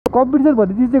competition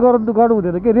भन्ने चिज चाहिँ गर्नु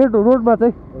हुँदैन के रोडमा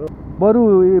चाहिँ बरु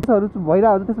हरू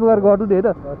भइरहेको हुन्छ त्यसमा गएर गर्नु नि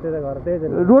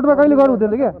होइन रोडमा कहिले गर्नु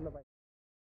हुँदैन क्या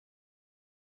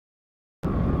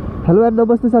हेलो एन्ड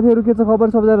नमस्ते साथीहरू के छ खबर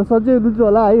सबैजना सन्चै हुनुहुन्छ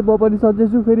होला है म पनि सन्चै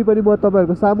छु फेरि पनि म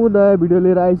तपाईँहरूको सामु नयाँ भिडियो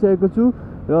लिएर आइसकेको छु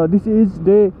र this is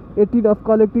day 18 of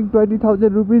collecting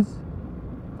 20,000 rupees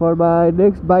for my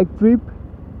next bike trip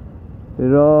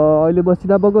र अहिले म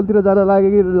सिनामङ्गलतिर जान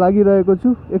लागिरहेको छु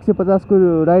 150 को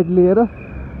राइड लिएर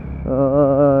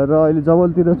र अहिले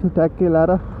जमलतिर छु ट्याक्कै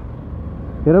लाएर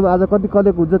हेरौँ आज कति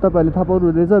कलेक्ट हुन्छ तपाईँहरूले थाहा पाउनु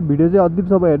हुँदैछ भिडियो चाहिँ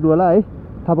अन्तिमसम्म हेर्नु होला है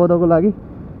थाहा पाउनको लागि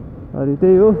अनि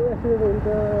त्यही हो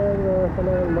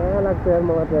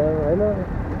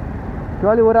त्यो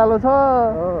अलि ओह्रालो छ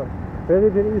फेरि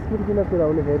स्कुल किन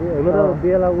कुराउने फेरि होइन र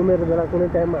बेला उमेर बेला कुनै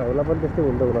टाइममा हामीलाई पनि त्यस्तै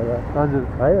हुन्छ हुँदा हजुर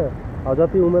होइन अब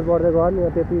जति उमेर बढ्दै गयो नि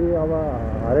त्यति अब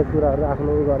हरेक कुराहरू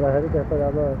आफ्नो गर्दाखेरि त्यस्तो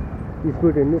अब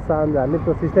स्पिड हिँड्ने सान झार्ने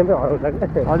त्यो सिस्टमै हराउँछ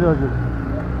क्या हजुर हजुर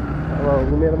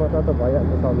अब उमेरमा त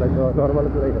भइहाल्छ सबलाई नर्मल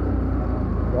कुरै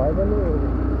भए पनि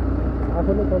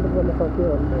आफूले कन्ट्रोल गर्न सक्यो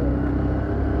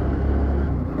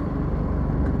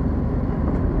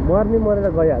भने मरेर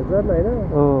गइहाल्छ होइन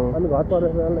अनि घर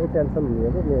परिवारलाई टेन्सन हुने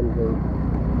हो मेन चाहिँ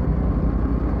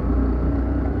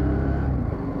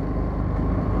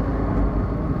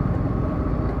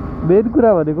मेन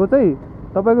कुरा भनेको चाहिँ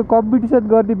तपाईँको कम्पिटिसन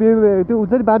गर्ने त्यो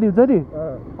हुन्छ नि बानी हुन्छ नि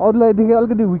अरूलाई देखेर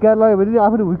अलिकति हुर्काएर लग्यो भने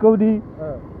आफूले हुर्काउने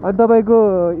अनि तपाईँको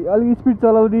अलिक स्पिड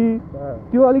चलाउने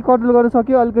त्यो अलिक कन्ट्रोल गर्न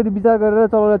सक्यो अलिकति विचार गरेर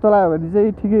चलायो भने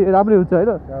चाहिँ ठिकै राम्रै हुन्छ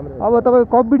होइन अब तपाईँको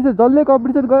कम्पिटिसन जसले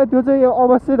कम्पिटिसन गयो त्यो चाहिँ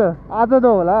अवश्य न आज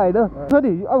नहोला होइन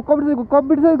नि अब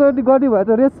कम्पिटिसन गर्ने भए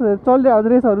त रेस चलिरहेको हुन्छ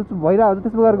रेसहरू भइरहेको हुन्छ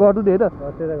त्यसमा गएर गर्नु नि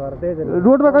होइन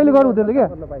रोडमा कहिले गर्नु हुँदैन क्या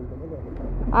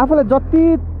आफूलाई जति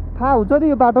थाहा हुन्छ नि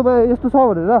यो बाटोमा यस्तो छ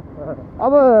भनेर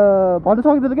अब भन्न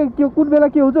सकिँदैन क्या के कुन बेला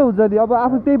के हुन्छ नि अब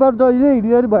आफू त्यही बाटो जहिले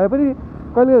हिँडिरहने भए पनि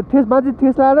कहिले मान्छे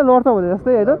ठेस लगाएर लड्छ भने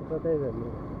जस्तै होइन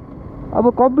अब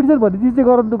कम्पिटिसन भन्ने चिज चाहिँ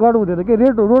गर्नु हुँदैन कि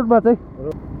रोडमा चाहिँ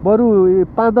बरु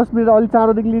 5-10 मिनट अलिक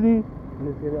चाँडो निक्लिने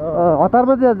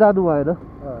हतारमा चाहिँ जानु भएन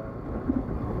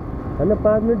होइन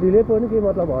 5 मिनट ढिलै पनि केही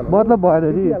मतलब भएन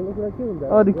नि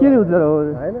अनि के हुन्छ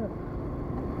होइन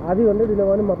आधी घन्टा ढिलो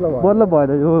पनि मतलब भएन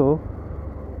हो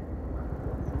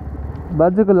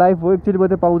मान्छेको लाइफ हो एकचोटि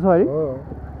मात्रै पाउँछ है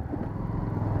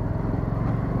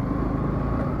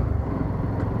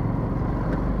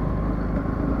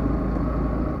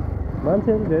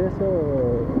मान्छेहरू धेरै जस्तो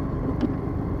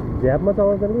झ्यापमा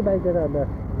चलाउँछन् कि बाइक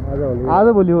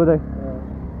आजभोलि हो दाइ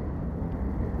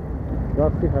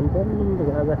रक्सी खान्छन्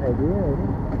गाँजा खाइदियो होइन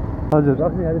हजुर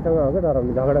रक्सी खानेसँग हो क्या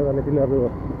डराउने झगडा गर्ने तिनीहरू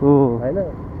हो होइन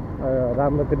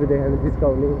राम्रो केटी देखाउने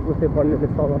जिस्काउने उसले पढ्नेले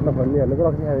समर्न भन्नेहरूले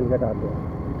रक्सी खाने केटाहरूले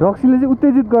रक्सीले चाहिँ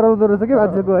उत्तेजित गराउँदो रहेछ क्या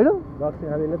मान्छेको होइन रक्सी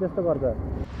खानेले त्यस्तो गर्छ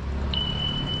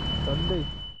झन्डै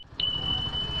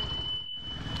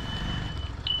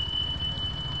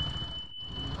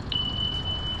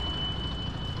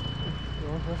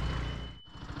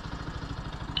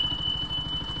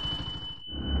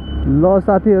ल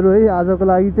साथीहरू है आजको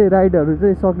लागि चाहिँ राइडहरू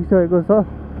चाहिँ सकिसकेको छ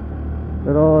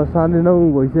र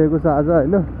 9:30 भइसकेको छ आज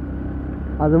होइन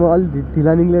आज म अलिक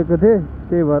ढिला निक्लेको थिएँ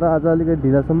त्यही भएर आज अलिकति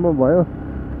ढिलासम्म भयो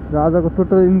र आजको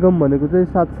टोटल इन्कम भनेको चाहिँ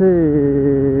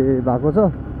 700 भएको छ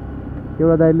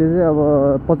एउटा दाइले चाहिँ अब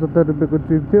 75 रुपियाँको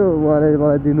ट्रिप थियो उहाँले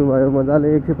मलाई दिनुभयो मजाले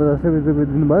 150 रुपियाँ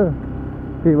दिनुभयो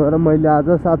त्यही भएर मैले आज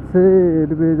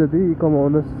 700 रुपियाँ जति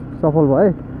कमाउन सफल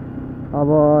भएँ अब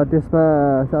त्यसमा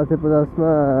 750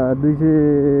 मा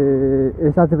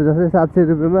 700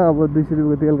 रुपियाँमा अब 200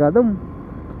 रुपियाँको तेल काटौँ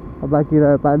बाँकी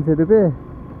रह्यो 500 रुपियाँ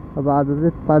अब आज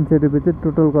चाहिँ 500 रुपियाँ चाहिँ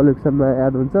टोटल कलेक्सनमा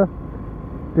एड हुन्छ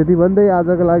त्यति भन्दै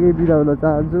आजको लागि बिदा हुन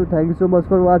चाहन्छु thank you so much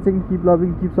for watching keep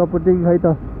loving keep supporting है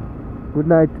त गुड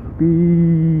नाइट पी